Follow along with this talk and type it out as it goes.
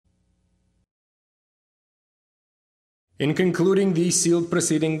In concluding these sealed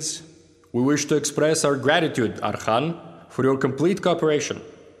proceedings, we wish to express our gratitude, Archon, for your complete cooperation.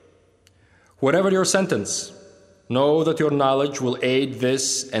 Whatever your sentence, know that your knowledge will aid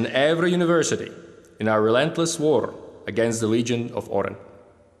this and every university in our relentless war against the Legion of Oren.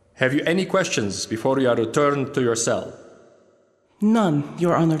 Have you any questions before you are returned to your cell? None,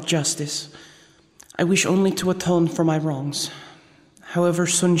 Your Honored Justice. I wish only to atone for my wrongs, however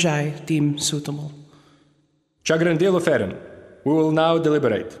Sunjai deems suitable. Chagrandil Oferin, we will now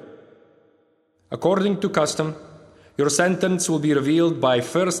deliberate. According to custom, your sentence will be revealed by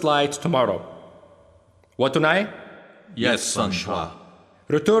first light tomorrow. Watunai? Yes, Sanshua.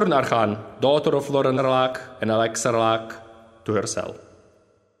 Return, Archon, daughter of Loren Arlak and Alex Arlak, to her cell.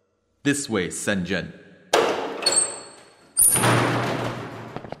 This way, Senjen.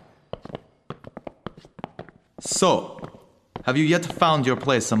 So, have you yet found your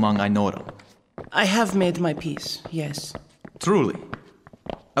place among Ainora? I have made my peace, yes. Truly.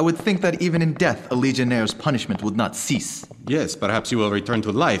 I would think that even in death, a Legionnaire's punishment would not cease. Yes, perhaps you will return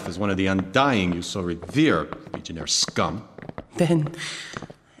to life as one of the Undying you so revere, Legionnaire scum. Then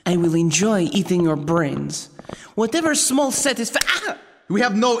I will enjoy eating your brains. Whatever small satisfaction... We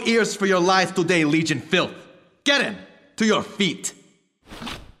have no ears for your lies today, Legion filth. Get in! To your feet!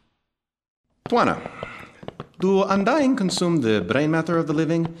 Tuana, do Undying consume the brain matter of the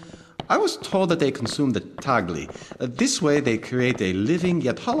living? I was told that they consume the Tagli. This way they create a living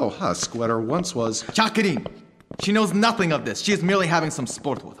yet hollow husk where once was... Chakarin! She knows nothing of this. She is merely having some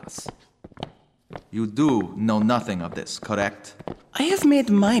sport with us. You do know nothing of this, correct? I have made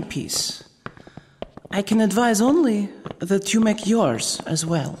my peace. I can advise only that you make yours as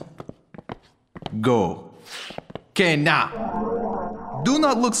well. Go. Okay, now. Do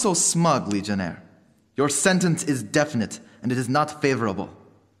not look so smug, Legionnaire. Your sentence is definite, and it is not favorable.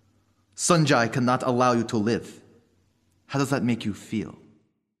 Sunjai cannot allow you to live. How does that make you feel?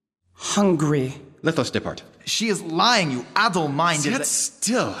 Hungry. Let us depart. She is lying, you addle-minded... Yet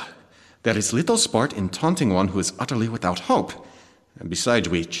still, there is little sport in taunting one who is utterly without hope. And besides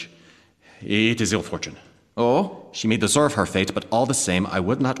which, it is ill fortune. Oh? She may deserve her fate, but all the same, I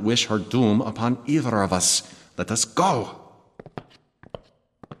would not wish her doom upon either of us. Let us go.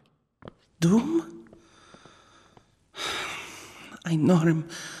 Doom? I know him.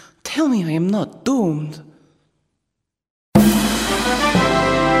 Tell me I am not doomed.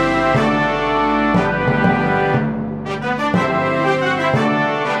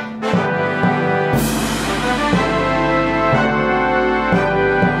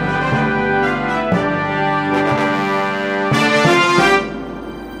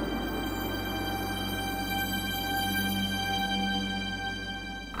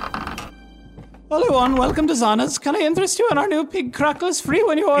 Hello, everyone. Welcome to Zana's. Can I interest you in our new pig crackers free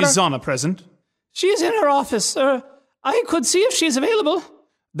when you order? Is Zana present? She is in her office. I could see if she's available.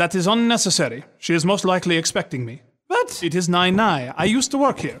 That is unnecessary. She is most likely expecting me. But... It is Nai. I used to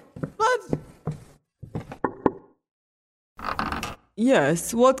work here. But...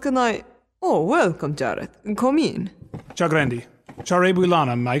 Yes, what can I... Oh, welcome, Jared. Come in. Chagrandi.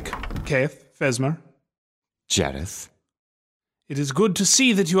 Charebulana, Mike. Keith. Fesmer. Jareth. It is good to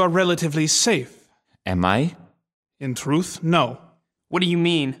see that you are relatively safe. Am I? In truth, no. What do you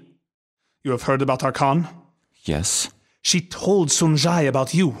mean? You have heard about Archon? Yes. She told Sunjai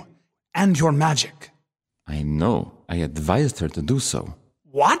about you and your magic. I know. I advised her to do so.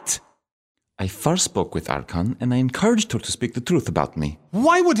 What? I first spoke with Archon, and I encouraged her to speak the truth about me.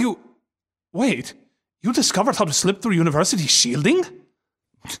 Why would you... Wait, you discovered how to slip through university shielding?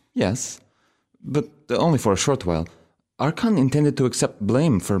 Yes, but only for a short while. Archon intended to accept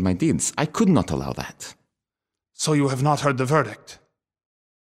blame for my deeds. I could not allow that. So you have not heard the verdict?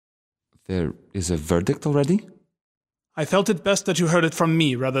 There is a verdict already? I felt it best that you heard it from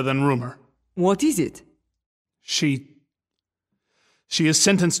me rather than rumor. What is it? She is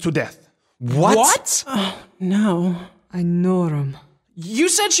sentenced to death. What? Oh, no. Ainora. You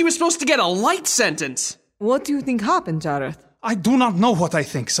said she was supposed to get a light sentence. What do you think happened, Jared? I do not know what I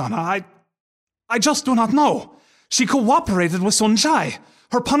think, Sana. I just do not know. She cooperated with Sunjai.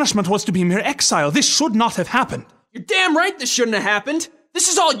 Her punishment was to be mere exile. This should not have happened. You're damn right this shouldn't have happened. This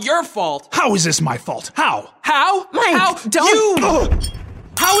is all your fault. How is this my fault? How? How? Mike, How? don't...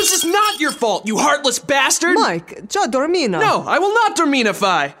 How is this not your fault, you heartless bastard? Mike, già dormina. No, I will not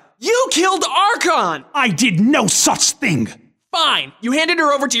Dorminify. You killed Archon! I did no such thing! Fine. You handed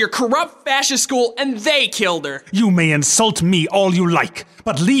her over to your corrupt fascist school and they killed her. You may insult me all you like,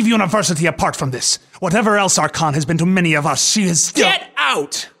 but leave university apart from this. Whatever else Archon has been to many of us, she is still... Get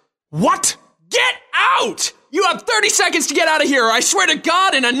out! What? Get out! You have 30 seconds to get out of here, or I swear to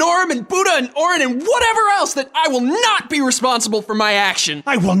God and a Norm and Buddha and Orin and whatever else that I will not be responsible for my action.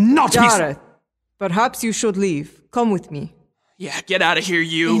 I will not Jareth, perhaps you should leave. Come with me. Yeah, get out of here,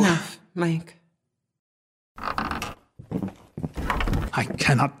 you. Enough, Mike. I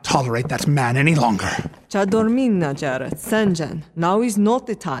cannot tolerate that man any longer. Chadormina, Jareth. Senjan. Now is not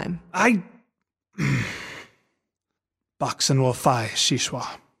the time. Boxen Wofai, Shishwa.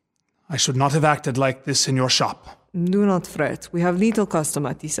 I should not have acted like this in your shop. Do not fret. We have little custom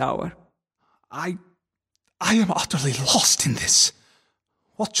at this hour. I am utterly lost in this.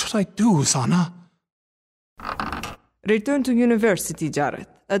 What should I do, Zana? Return to university, Jareth.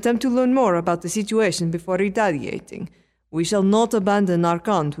 Attempt to learn more about the situation before retaliating. We shall not abandon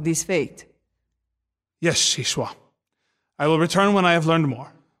Arkan to this fate. Yes, Shishwa. I will return when I have learned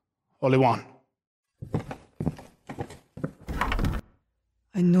more. Oliwan.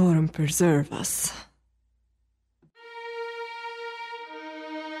 Norm preserve us.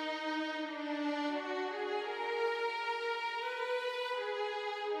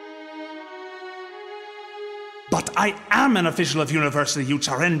 But I am an official of University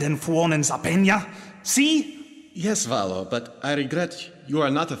Ucharend and Fuon and Zapenya. See? Yes, Valo, but I regret you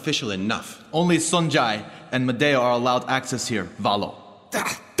are not official enough. Only Sonjai and Medea are allowed access here, Valo.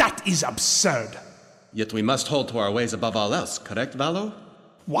 That is absurd. Yet we must hold to our ways above all else, correct, Valo?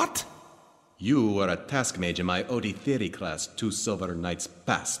 What? You were a task mage in my Odi Theory class 2 silver nights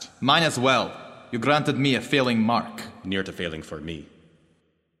past. Mine as well. You granted me a failing mark. Near to failing for me.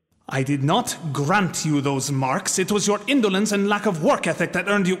 I did not grant you those marks. It was your indolence and lack of work ethic that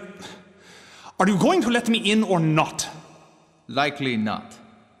earned you... Are you going to let me in or not? Likely not.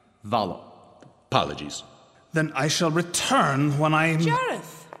 Valo. Apologies. Then I shall return when I am...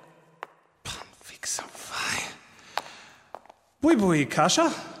 Jareth! Bui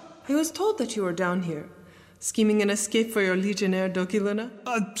Kasha? I was told that you were down here, scheming an escape for your legionnaire Dokiluna.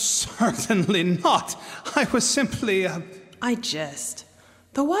 Certainly not. I was simply... I jest.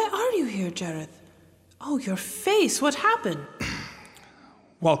 Though why are you here, Jareth? Oh, your face, what happened?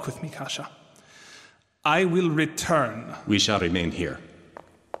 Walk with me, Kasha. I will return. We shall remain here.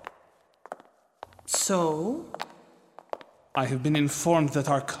 So? I have been informed that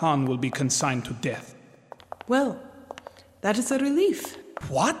our Khan will be consigned to death. Well, that is a relief.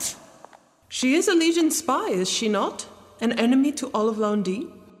 What? She is a Legion spy, is she not? An enemy to all of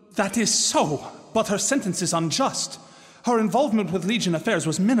Laundi? That is so, but her sentence is unjust. Her involvement with Legion affairs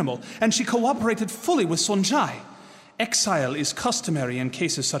was minimal, and she cooperated fully with Sonjai. Exile is customary in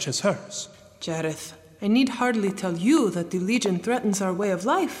cases such as hers. Jareth, I need hardly tell you that the Legion threatens our way of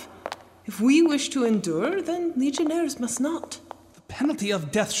life. If we wish to endure, then Legionnaires must not. The penalty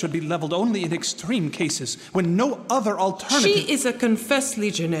of death should be leveled only in extreme cases, when no other alternative... She is a confessed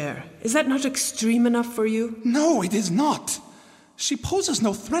Legionnaire. Is that not extreme enough for you? No, it is not. She poses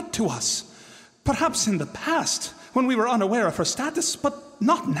no threat to us. Perhaps in the past, when we were unaware of her status, but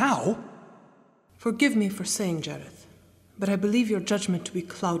not now. Forgive me for saying, Jareth, but I believe your judgment to be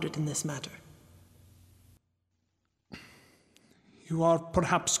clouded in this matter. You are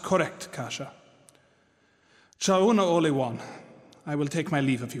perhaps correct, Kasha. Chauna Oliwan, I will take my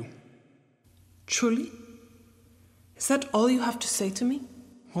leave of you. Truly? Is that all you have to say to me?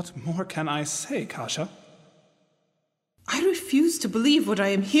 What more can I say, Kasha? I refuse to believe what I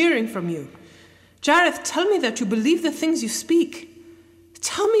am hearing from you. Jareth, tell me that you believe the things you speak.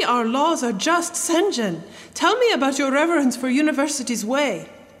 Tell me our laws are just, Senjan. Tell me about your reverence for University's way.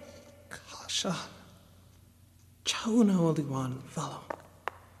 Kasha... Chauna Oliwan, follow.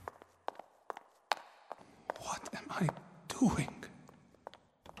 What am I doing?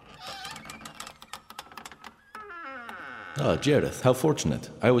 Ah, Jareth, how fortunate.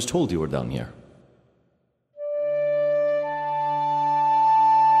 I was told you were down here.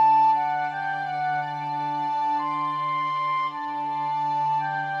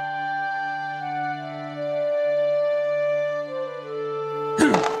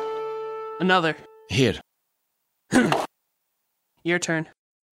 Another. Here. Your turn.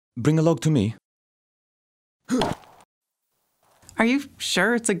 Bring a log to me. Are you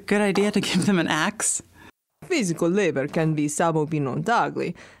sure it's a good idea to give them an axe? Physical labor can be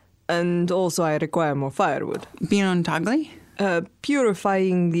sabobinontagli, and also I require more firewood. Binontagli?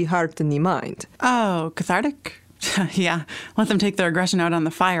 Purifying the heart and the mind. Oh, cathartic? Yeah, let them take their aggression out on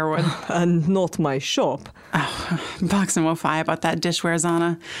the firewood. And not my shop. Oh, box and Wofai about that dishware,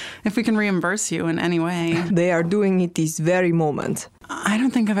 Zana. If we can reimburse you in any way. They are doing it this very moment. I don't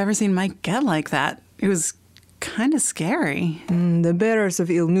think I've ever seen Mike get like that. It was kind of scary. The bearers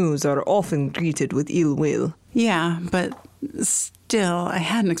of ill news are often greeted with ill will. Yeah, but still, I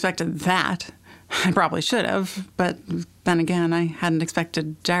hadn't expected that. I probably should have, but then again, I hadn't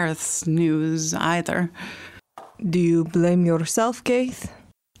expected Jareth's news either. Do you blame yourself, Keith?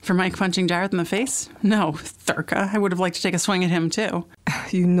 For Mike punching Jareth in the face? No, Thurka. I would have liked to take a swing at him, too.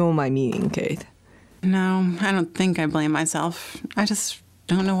 You know my meaning, Keith. No, I don't think I blame myself. I just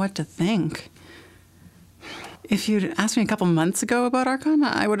don't know what to think. If you'd asked me a couple months ago about Archon,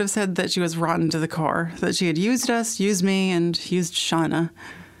 I would have said that she was rotten to the core, that she had used us, used me, and used Shauna.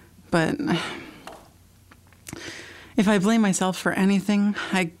 But if I blame myself for anything,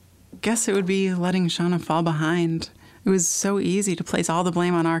 I guess it would be letting Shauna fall behind. It was so easy to place all the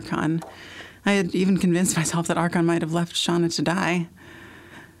blame on Archon. I had even convinced myself that Archon might have left Shauna to die.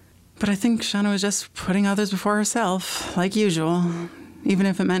 But I think Shauna was just putting others before herself, like usual, even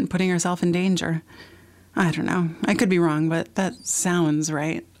if it meant putting herself in danger. I don't know. I could be wrong, but that sounds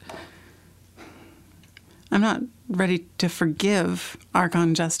right. I'm not ready to forgive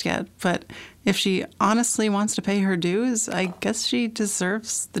Archon just yet, but if she honestly wants to pay her dues, I guess she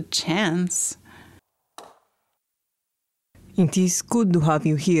deserves the chance. It is good to have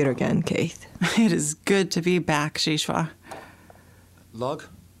you here again, Keith. It is good to be back, Shishwa. Log?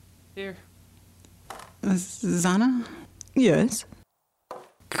 Here. Zana? Yes?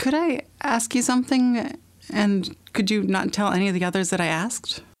 Could I ask you something, and could you not tell any of the others that I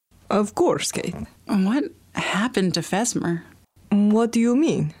asked? Of course, Keith. What happened to Fesmer? What do you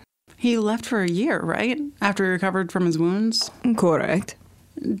mean? He left for a year, right? After he recovered from his wounds? Correct.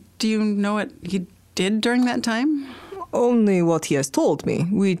 Do you know what he did during that time? Only what he has told me,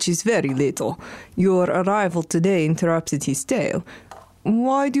 which is very little. Your arrival today interrupted his tale.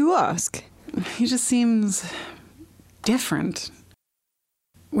 Why do you ask? He just seems different.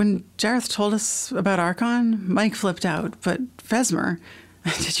 When Jareth told us about Archon, Mike flipped out, but Fesmer,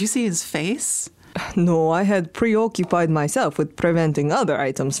 did you see his face? No, I had preoccupied myself with preventing other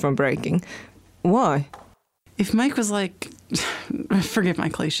items from breaking. Why? If Mike was like... Forgive my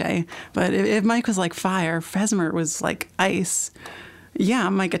cliche, but if Mike was like fire, Fesmer was like ice. Yeah,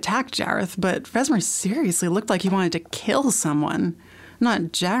 Mike attacked Jareth, but Fesmer seriously looked like he wanted to kill someone.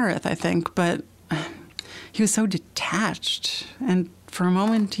 Not Jareth, I think, but he was so detached. And for a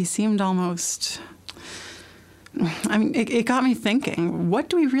moment, he seemed almost... I mean, it got me thinking, what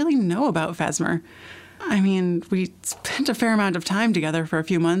do we really know about Fesmer? I mean, we spent a fair amount of time together for a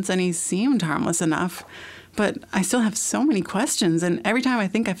few months, and he seemed harmless enough. But I still have so many questions, and every time I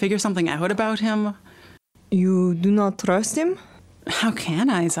think I figure something out about him... You do not trust him? How can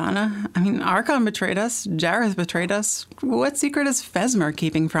I, Zana? I mean, Archon betrayed us, Jareth betrayed us. What secret is Fesmer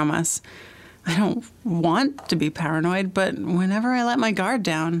keeping from us? I don't want to be paranoid, but whenever I let my guard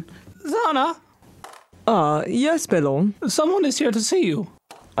down... Zana? Yes, Bellon. Someone is here to see you.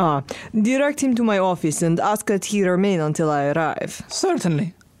 Direct him to my office and ask that he remain until I arrive.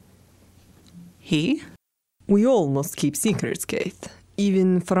 Certainly. He? We all must keep secrets, Keith,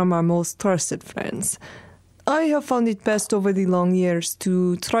 even from our most trusted friends. I have found it best over the long years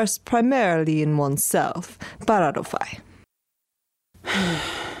to trust primarily in oneself. Paradofai.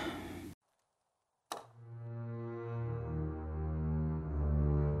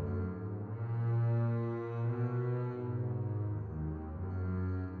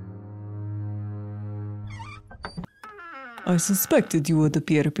 I suspected you would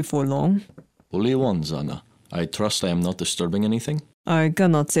appear before long. Only one, Zana. I trust I am not disturbing anything? I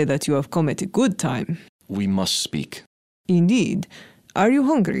cannot say that you have come at a good time. We must speak. Indeed. Are you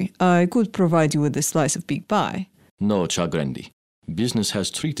hungry? I could provide you with a slice of pig pie. No, Chagrendi. Business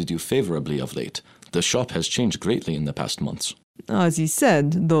has treated you favorably of late. The shop has changed greatly in the past months. As he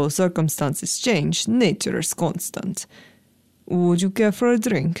said, though circumstances change, nature is constant. Would you care for a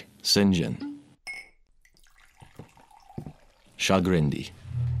drink? Senjen. Chagrendi.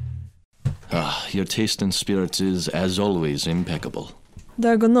 Your taste in spirits is, as always, impeccable.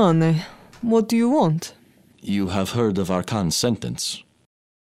 Dagonane, what do you want? You have heard of Archon's sentence.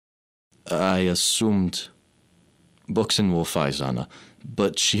 I assumed... Boxen will Zana,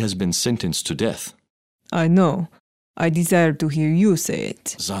 but she has been sentenced to death. I know. I desire to hear you say it.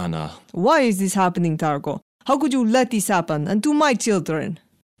 Zana. Why is this happening, Targo? How could you let this happen, and to my children?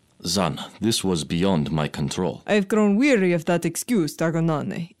 Zana, this was beyond my control. I have grown weary of that excuse,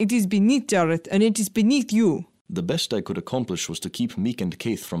 Dagonane. It is beneath Jareth, and it is beneath you. The best I could accomplish was to keep Meek and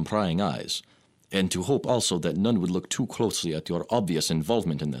Keith from prying eyes, and to hope also that none would look too closely at your obvious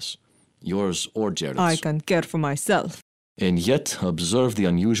involvement in this. Yours or Jareth's. I can care for myself. And yet, observe the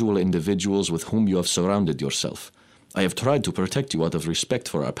unusual individuals with whom you have surrounded yourself. I have tried to protect you out of respect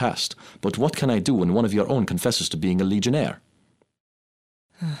for our past, but what can I do when one of your own confesses to being a legionnaire?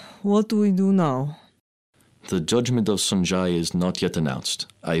 What do we do now? The judgment of Sonjai is not yet announced.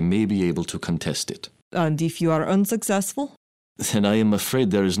 I may be able to contest it. And if you are unsuccessful? Then I am afraid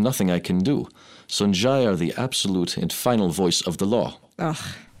there is nothing I can do. Sonjai are the absolute and final voice of the law. Ugh.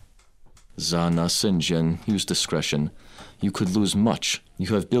 Zana, Senjen, use discretion. You could lose much.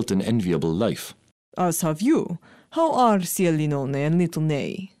 You have built an enviable life. As have you. How are Cielinone and little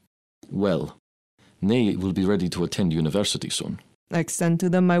Nei? Well, Nei will be ready to attend university soon. Extend to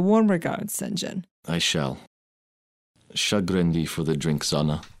them my warm regards, Senjen. I shall. Chagrendi for the drink,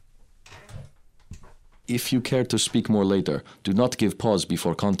 Zana. If you care to speak more later, do not give pause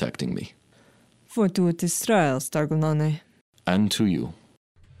before contacting me. Fortuitous trials, Targonane. And to you.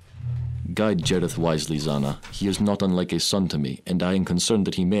 Guide Jareth wisely, Zana. He is not unlike a son to me, and I am concerned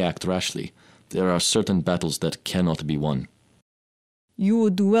that he may act rashly. There are certain battles that cannot be won. You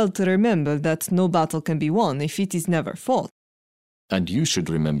would do well to remember that no battle can be won if it is never fought. And you should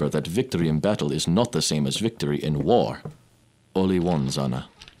remember that victory in battle is not the same as victory in war. Only one, Zana.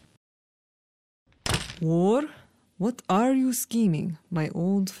 War? What are you scheming, my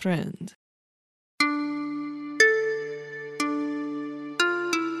old friend?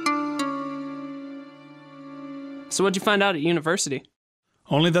 So what'd you find out at university?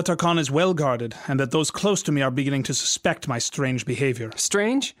 Only that Arkan is well guarded, and that those close to me are beginning to suspect my strange behavior.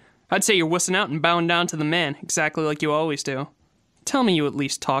 Strange? I'd say you're wussing out and bowing down to the man, exactly like you always do. Tell me you at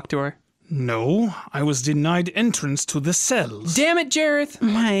least talked to her. No, I was denied entrance to the cells. Damn it, Jareth!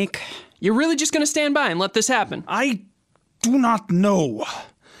 Mike. You're really just gonna stand by and let this happen? I do not know.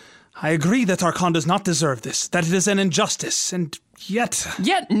 I agree that Arkan does not deserve this, that it is an injustice, and yet...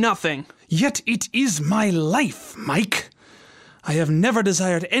 Yet nothing! Yet it is my life, Mike. I have never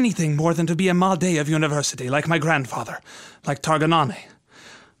desired anything more than to be a Maldei of university, like my grandfather, like Targonane.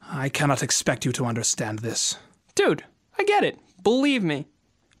 I cannot expect you to understand this. Dude, I get it. Believe me.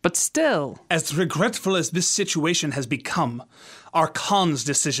 But still... As regretful as this situation has become, Arkan's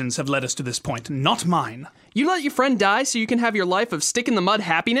decisions have led us to this point, not mine. You let your friend die so you can have your life of stick-in-the-mud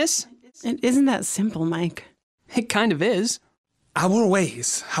happiness? It isn't that simple, Mike. It kind of is. Our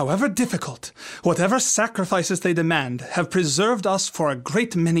ways, however difficult, whatever sacrifices they demand, have preserved us for a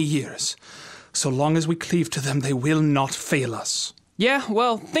great many years. So long as we cleave to them, they will not fail us. Yeah,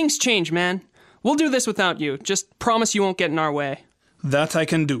 well, things change, man. We'll do this without you. Just promise you won't get in our way. That I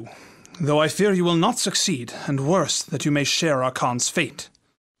can do, though I fear you will not succeed, and worse, that you may share Arkan's fate.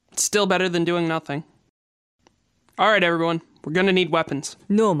 It's still better than doing nothing. All right, everyone. We're gonna need weapons.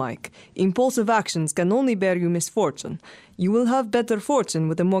 No, Mike. Impulsive actions can only bear you misfortune. You will have better fortune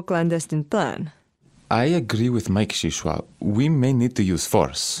with a more clandestine plan. I agree with Mike, Shishwa. We may need to use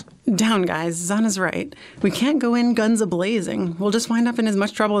force. Down, guys. Zana's right. We can't go in guns a-blazing. We'll just wind up in as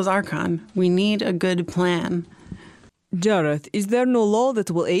much trouble as Arkan. We need a good plan. Jareth, is there no law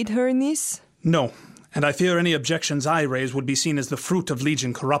that will aid her in this? No, and I fear any objections I raise would be seen as the fruit of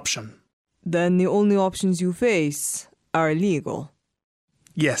Legion corruption. Then the only options you face are illegal.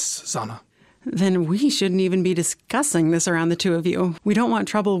 Yes, Zana. Then we shouldn't even be discussing this around the two of you. We don't want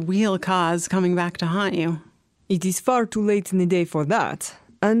trouble we'll cause coming back to haunt you. It is far too late in the day for that.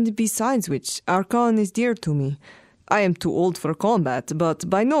 And besides which, Arkan is dear to me. I am too old for combat, but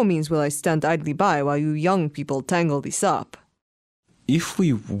by no means will I stand idly by while you young people tangle this up. If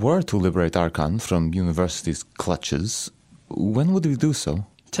we were to liberate Arkan from university's clutches, when would we do so?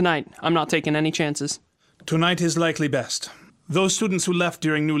 Tonight. I'm not taking any chances. Tonight is likely best. Those students who left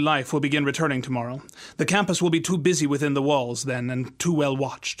during New Life will begin returning tomorrow. The campus will be too busy within the walls then, and too well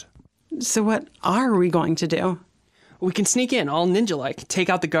watched. So what are we going to do? We can sneak in, all ninja-like, take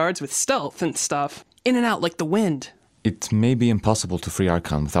out the guards with stealth and stuff. In and out like the wind. It may be impossible to free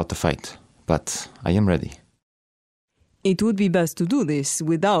Arkan without the fight, but I am ready. It would be best to do this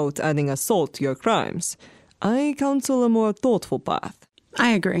without adding assault to your crimes. I counsel a more thoughtful path.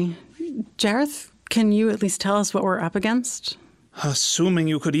 I agree. Jareth, can you at least tell us what we're up against? Assuming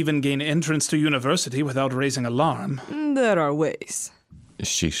you could even gain entrance to university without raising alarm. There are ways.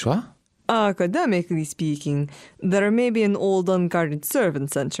 Shishwa? Academically speaking, there may be an old unguarded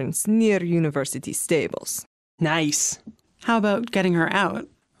servant's entrance near university stables. Nice. How about getting her out?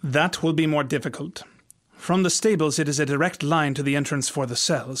 That will be more difficult. From the stables, it is a direct line to the entrance for the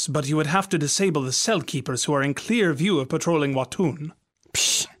cells, but you would have to disable the cell keepers who are in clear view of patrolling Watun.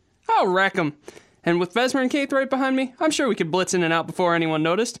 Psh, I'll wreck 'em. And with Vesmer and Keith right behind me, I'm sure we could blitz in and out before anyone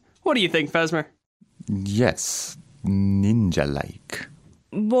noticed. What do you think, Vesmer? Yes, ninja-like.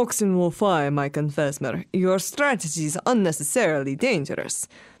 Boxen will fire, Mike and Vesmer. Your strategy is unnecessarily dangerous.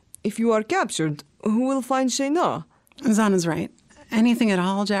 If you are captured, who will find Shayna? Zana's right. Anything at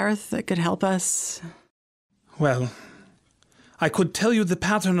all, Jareth, that could help us? Well, I could tell you the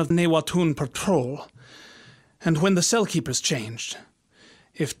pattern of Newatun patrol. And when the cell keepers changed.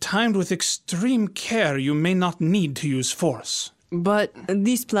 If timed with extreme care, you may not need to use force. But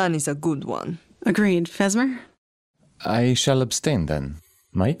this plan is a good one. Agreed. Fesmer? I shall abstain then.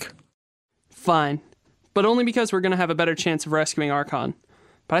 Mike? Fine. But only because we're going to have a better chance of rescuing Archon.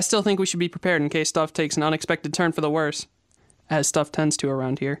 But I still think we should be prepared in case stuff takes an unexpected turn for the worse. As stuff tends to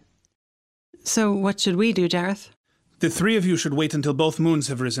around here. So what should we do, Jareth? The three of you should wait until both moons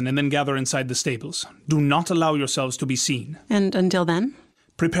have risen and then gather inside the stables. Do not allow yourselves to be seen. And until then?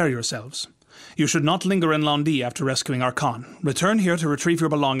 Prepare yourselves. You should not linger in Londi after rescuing Archon. Return here to retrieve your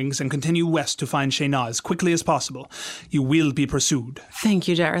belongings and continue west to find Shayna as quickly as possible. You will be pursued. Thank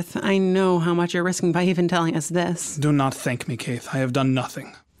you, Jareth. I know how much you're risking by even telling us this. Do not thank me, Kaith. I have done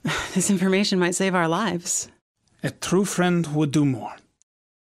nothing. This information might save our lives. A true friend would do more.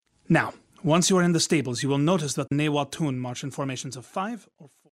 Now, once you are in the stables, you will notice that Ne-Wah-Tun march in formations of 5 or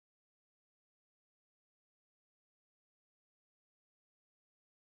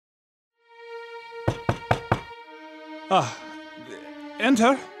 4.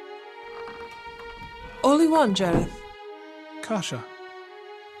 Enter. Only one, Jareth. Kasha.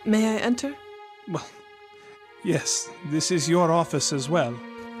 May I enter? Well, yes, this is your office as well.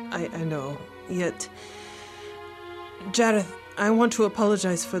 I know, yet... Jareth, I want to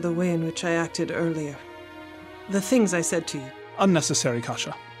apologize for the way in which I acted earlier. The things I said to you. Unnecessary,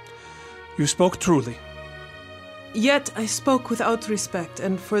 Kasha. You spoke truly. Yet I spoke without respect,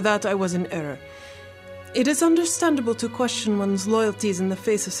 and for that I was in error. It is understandable to question one's loyalties in the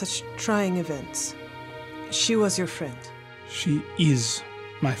face of such trying events. She was your friend. She is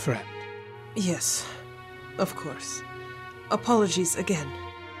my friend. Yes, of course. Apologies again.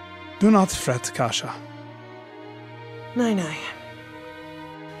 Do not fret, Kasha. Nai.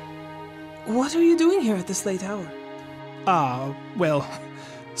 What are you doing here at this late hour? Well,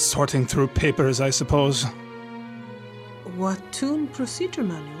 sorting through papers, I suppose. Wah-Tun procedure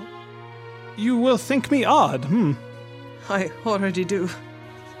manual? You will think me odd, I already do.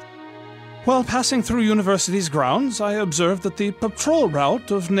 While passing through University's grounds, I observed that the patrol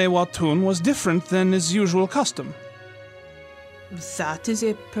route of Ne-Wah-Tun was different than is usual custom. That is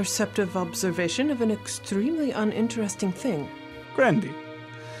a perceptive observation of an extremely uninteresting thing. Grandy.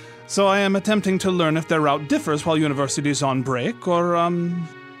 So I am attempting to learn if their route differs while University is on break, or,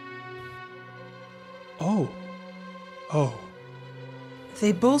 Oh.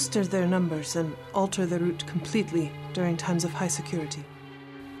 They bolster their numbers and alter the route completely during times of high security.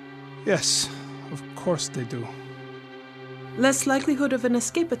 Yes, of course they do. Less likelihood of an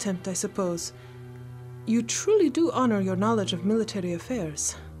escape attempt, I suppose. You truly do honor your knowledge of military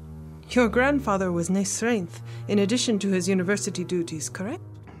affairs. Your grandfather was Nesreinth, in addition to his university duties, correct?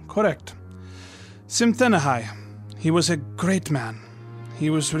 Correct. Simthenahai. He was a great man. He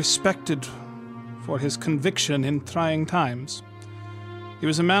was respected for his conviction in trying times. He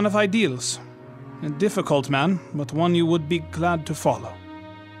was a man of ideals. A difficult man, but one you would be glad to follow.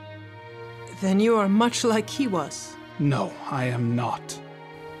 Then you are much like he was. No, I am not.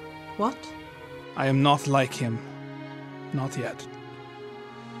 What? I am not like him. Not yet.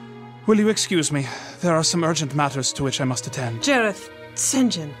 Will you excuse me? There are some urgent matters to which I must attend. Jareth,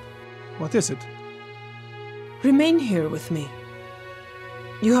 Sen'jin. What is it? Remain here with me.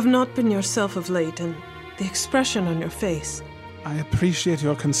 You have not been yourself of late, and the expression on your face. I appreciate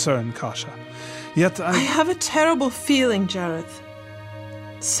your concern, Kasha. Yet I have a terrible feeling, Jareth.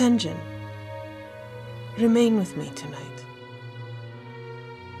 Sen'jin, remain with me tonight.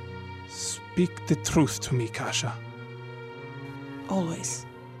 Speak the truth to me, Kasha. Always.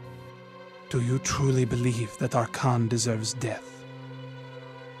 Do you truly believe that Archon deserves death?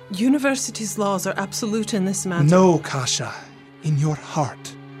 University's laws are absolute in this matter. No, Kasha. In your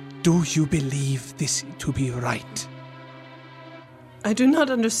heart, do you believe this to be right? I do not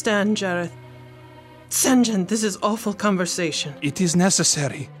understand, Jareth. Sen'jin, this is awful conversation. It is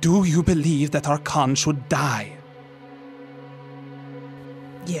necessary. Do you believe that Archon should die?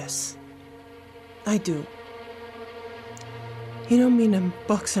 Yes, I do. Hinominem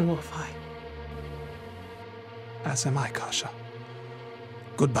Boxenwolfai. As am I, Kasha.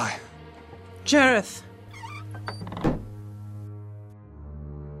 Goodbye. Jareth!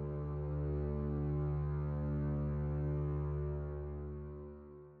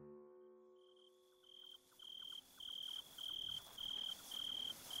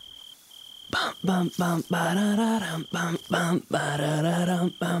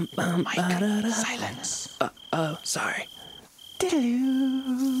 Mike, silence. Oh, sorry.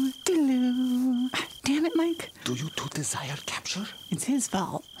 Diddaloo, diddaloo. Damn it, Mike. Do you two desire capture? It's his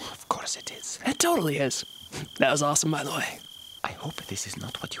fault. Of course it is. It totally is. That was awesome, by the way. I hope this is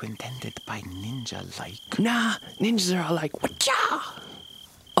not what you intended by ninja-like. Nah, ninjas are all like, whatcha?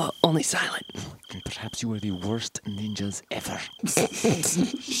 Only silent. Then perhaps you were the worst ninjas ever.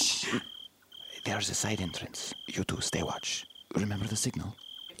 There's a side entrance. You two stay watch. Remember the signal?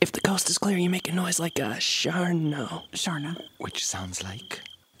 If the coast is clear, you make a noise like a sharno. Sharna. Which sounds like...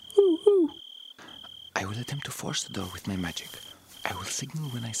 Woo-hoo. I will attempt to force the door with my magic. I will signal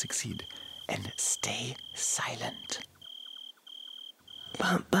when I succeed. And stay silent.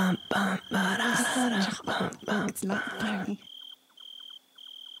 Bum, bum, bum, ba-da-da-da, bum, bum, It's not funny.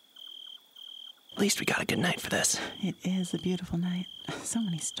 At least we got a good night for this. It is a beautiful night. So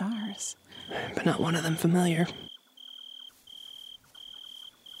many stars. But not one of them familiar.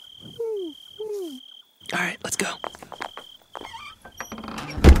 All right, let's go.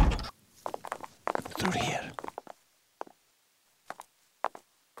 Through here.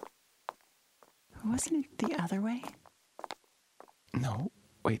 Wasn't it the other way? No.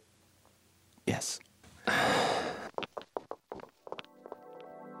 Wait. Yes.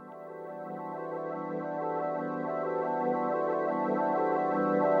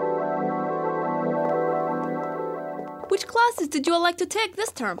 Which classes did you like to take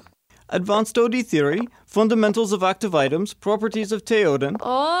this term? Advanced OD Theory, Fundamentals of Active Items, Properties of Theoden.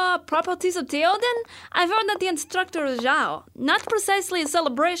 Oh, Properties of Theoden? I've heard that the instructor is Zhao, not precisely a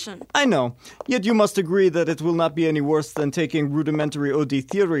celebration. I know, yet you must agree that it will not be any worse than taking rudimentary OD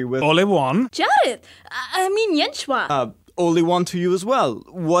Theory with... Only one. Jared! I mean Yenchua. Only one to you as well.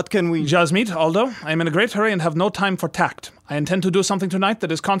 What can we... Jasmeet, Aldo, I am in a great hurry and have no time for tact. I intend to do something tonight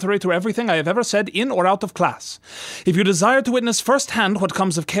that is contrary to everything I have ever said in or out of class. If you desire to witness firsthand what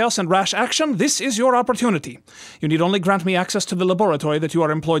comes of chaos and rash action, this is your opportunity. You need only grant me access to the laboratory that you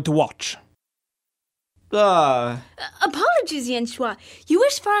are employed to watch. Apologies, Yenchua. You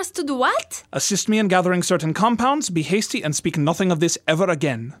wish for us to do what? Assist me in gathering certain compounds, be hasty, and speak nothing of this ever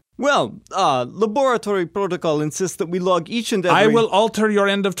again. Well, laboratory protocol insists that we log each and every... I will alter your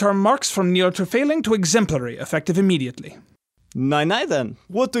end-of-term marks from near to failing to exemplary, effective immediately. Nai then.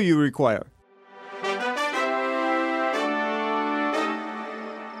 What do you require?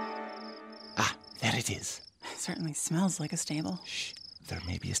 There it is. It certainly smells like a stable. Shh. There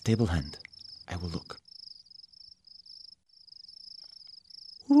may be a stable hand. I will look.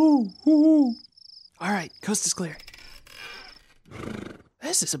 All right, coast is clear.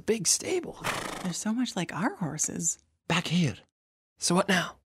 This is a big stable. They're so much like our horses. Back here. So what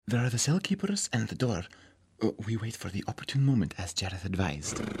now? There are the cell keepers and the door. We wait for the opportune moment, as Jareth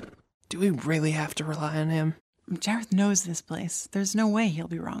advised. Do we really have to rely on him? Jareth knows this place. There's no way he'll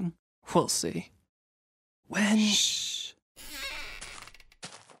be wrong. We'll see. When... Shh.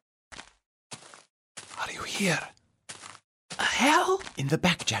 Are you here? Hell? In the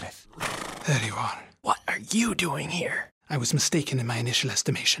back, Jareth. There you are. What are you doing here? I was mistaken in my initial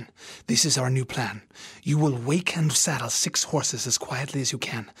estimation. This is our new plan. You will wake and saddle 6 horses as quietly as you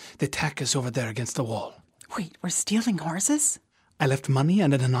can. The tack is over there against the wall. Wait, we're stealing horses? I left money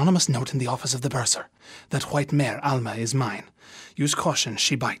and an anonymous note in the office of the bursar. That white mare, Alma, is mine. Use caution,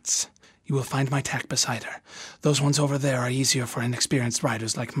 she bites. You will find my tack beside her. Those ones over there are easier for inexperienced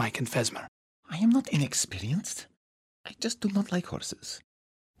riders like Mike and Fesmer. I am not inexperienced. I just do not like horses.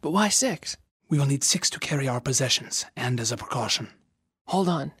 But why 6? We will need 6 to carry our possessions, and as a precaution. Hold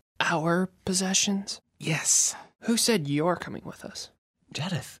on. Our possessions? Yes. Who said you're coming with us?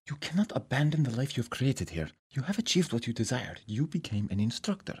 Jareth, you cannot abandon the life you have created here. You have achieved what you desired. You became an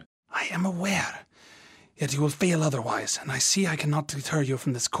instructor. I am aware. Yet you will fail otherwise, and I see I cannot deter you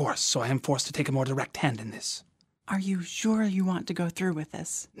from this course, so I am forced to take a more direct hand in this. Are you sure you want to go through with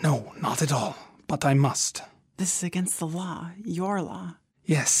this? No, not at all. But I must. This is against the law. Your law.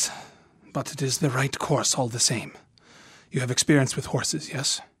 Yes, but it is the right course all the same. You have experience with horses,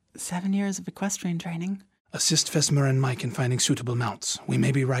 yes? 7 years of equestrian training. Assist Fesmer and Mike in finding suitable mounts. We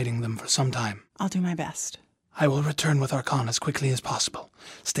may be riding them for some time. I'll do my best. I will return with Archon as quickly as possible.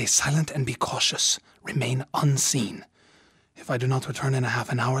 Stay silent and be cautious. Remain unseen. If I do not return in a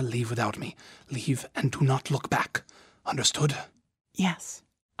half an hour, leave without me. Leave and do not look back. Understood? Yes.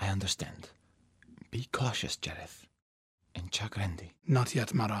 I understand. Be cautious, Jareth. And Chagrendi. Not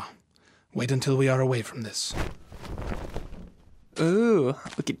yet, Mara. Wait until we are away from this. Ooh,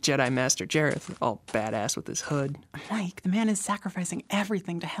 look at Jedi Master Jareth, all badass with his hood. Mike, the man is sacrificing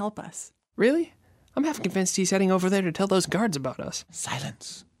everything to help us. Really? I'm half convinced he's heading over there to tell those guards about us.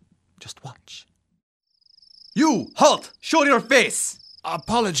 Silence. Just watch. You! Halt! Show your face!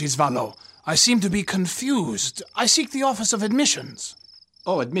 Apologies, Valo. I seem to be confused. I seek the Office of Admissions.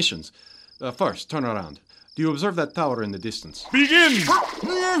 Oh, admissions. First, turn around. Do you observe that tower in the distance? Begin!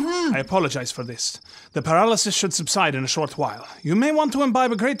 I apologize for this. The paralysis should subside in a short while. You may want to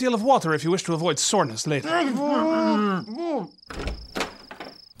imbibe a great deal of water if you wish to avoid soreness later.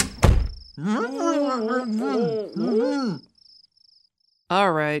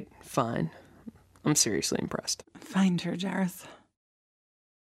 All right, fine. I'm seriously impressed. Find her, Jareth.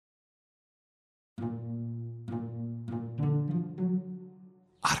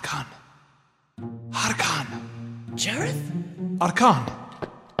 Arkan. Arkan. Jareth? Arkan.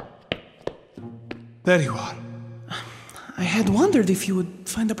 There you are. I had wondered if you would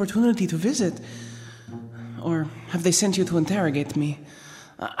find opportunity to visit. Or have they sent you to interrogate me?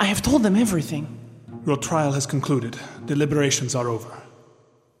 I have told them everything. Your trial has concluded. Deliberations are over.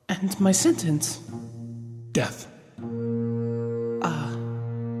 And my sentence? Death.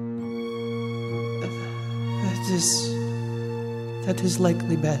 That is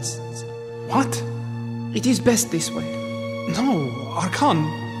likely best. What? It is best this way. No, Arkan,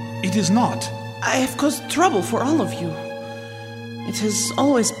 it is not. I have caused trouble for all of you. It has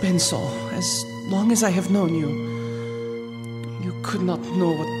always been so, as long as I have known you. You could not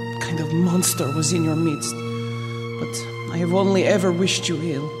know what kind of monster was in your midst, but I have only ever wished you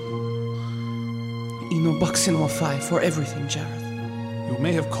ill. Ino Baksin Wafai for everything, Jareth. You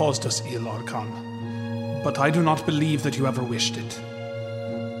may have caused us ill, Arkan, but I do not believe that you ever wished it.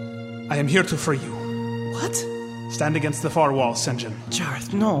 I am here to free you. What? Stand against the far wall, Sen'jin.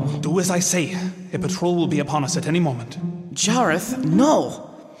 Jareth, no. Do as I say. A patrol will be upon us at any moment. Jareth,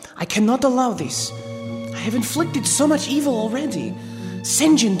 no! I cannot allow this. I have inflicted so much evil already.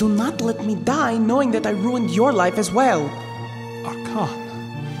 Sen'jin, do not let me die knowing that I ruined your life as well. Arkan.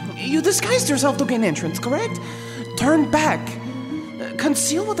 You disguised yourself to gain entrance, correct? Turn back.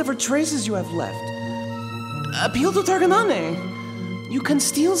 Conceal whatever traces you have left. Appeal to Targanane. You can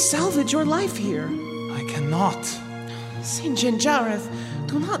still salvage your life here. I cannot. Sen'jin, Jareth,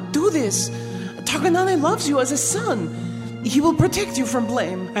 do not do this. Targanane loves you as a son. He will protect you from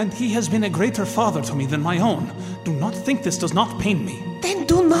blame. And he has been a greater father to me than my own. Do not think this does not pain me. Then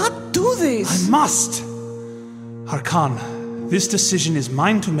do not do this. I must. Arkan, this decision is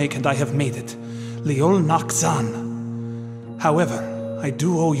mine to make and I have made it. Leol Nakzan. However, I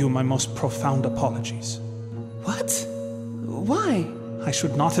do owe you my most profound apologies. What? Why? I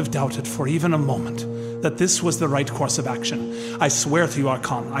should not have doubted for even a moment that this was the right course of action. I swear to you,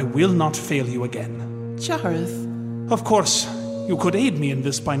 Arkan, I will not fail you again. Jareth. Of course, you could aid me in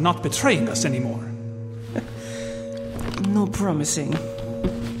this by not betraying us anymore. No promising.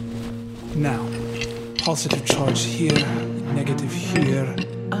 Now, positive charge here, negative here.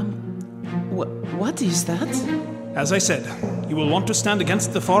 What is that? As I said, you will want to stand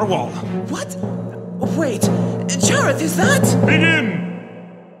against the far wall. What? Wait, Jareth, is that? Begin!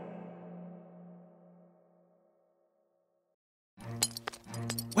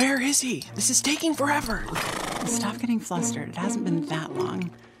 Where is he? This is taking forever. Stop getting flustered. It hasn't been that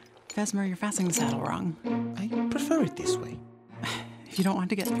long. Vesmer, you're fastening the saddle wrong. I prefer it this way. If you don't want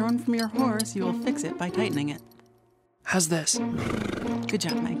to get thrown from your horse, you will fix it by tightening it. How's this? Good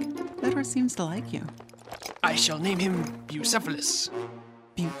job, Mike. That horse seems to like you. I shall name him Bucephalus.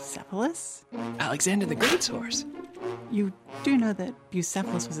 Bucephalus? Alexander the Great's horse. You do know that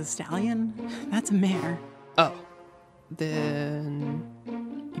Bucephalus was a stallion? That's a mare. Oh. Then...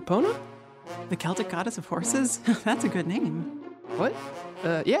 Epona? The Celtic goddess of horses? That's a good name. What?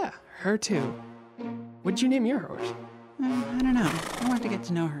 Yeah, her too. What'd you name your horse? I don't know. I want to get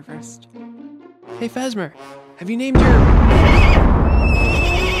to know her first. Hey, Vesmer, have you named your...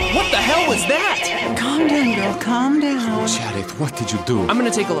 What the hell was that? Calm down, girl, calm down. Jareth, what did you do? I'm gonna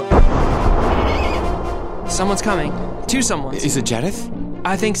take a look. Someone's coming. Two someones. Is it Jareth?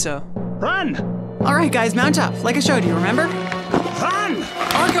 I think so. Run! All right, guys, mount up, like I showed you, remember? Run!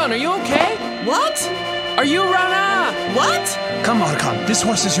 Arkan, are you okay? What? Are you Rana? What? Come, Arkan, this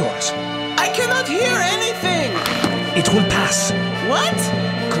horse is yours. I cannot hear anything. It will pass. What?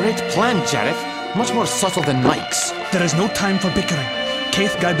 Great plan, Jareth. Much more subtle than Mike's. There is no time for bickering.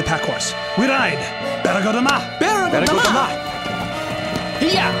 Keith, guide the pack horse. We ride! Baragodama! Baragodama!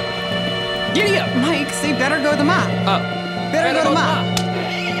 Here! Giddy up! Mike, say better go the ma. Better go the ma.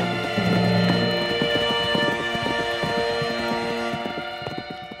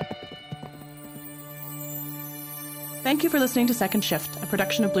 Thank you for listening to Second Shift, a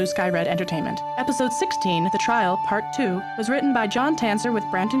production of Blue Sky Red Entertainment. Episode 16, The Trial, Part 2, was written by John Tanzer with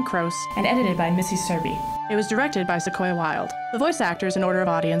Brandon Kroos and edited by Missy Serby. It was directed by Sequoia Wild. The voice actors in order of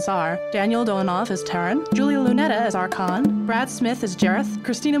audience are Daniel Dolanov as Terran, Julia Lunetta as Archon, Brad Smith as Jareth,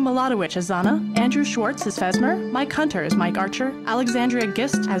 Christina Miladowicz as Zana, Andrew Schwartz as Fesmer, Mike Hunter as Mike Archer, Alexandria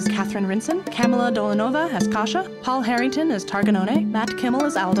Gist as Catherine Rinson, Kamala Dolanova as Kasha, Paul Harrington as Targanone, Matt Kimmel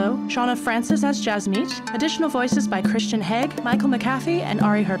as Aldo, Shauna Francis as Jasmeet. Additional voices by Christian Haig, Michael McAfee, and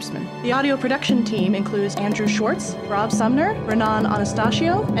Ari Herbstman. The audio production team includes Andrew Schwartz, Rob Sumner, Renan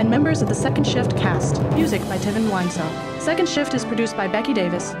Anastasio, and members of the Second Shift cast. Music by Tivin Winesell. Second Shift is produced by Becky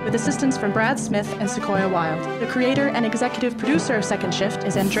Davis, with assistance from Brad Smith and Sequoia Wild. The creator and executive producer of Second Shift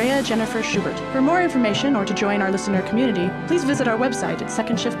is Andrea Jennifer Schubert. For more information or to join our listener community, please visit our website at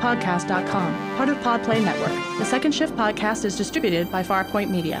secondshiftpodcast.com, part of Podplay Network. The Second Shift podcast is distributed by Farpoint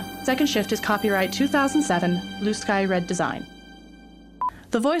Media. Second Shift is copyright 2007, Blue Sky Red Design.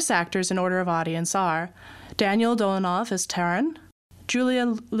 The voice actors in order of audience are Daniel Dolanov as Terran, Julia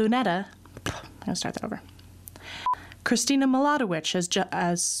Lunetta, I'm going to start that over. Christina Miladowicz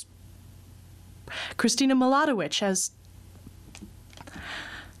as Christina Miladowicz as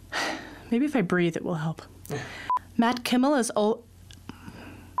maybe if I breathe it will help. Matt Kimmel as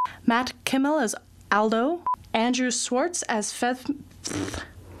Aldo, Andrew Schwartz as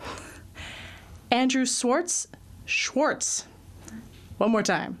Andrew Schwartz. One more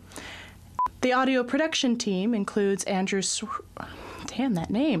time. The audio production team includes damn that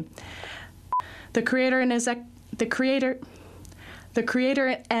name. The creator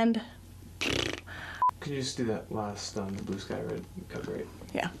and Could you just do that last Blue Sky Red cut rate?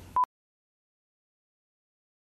 Yeah.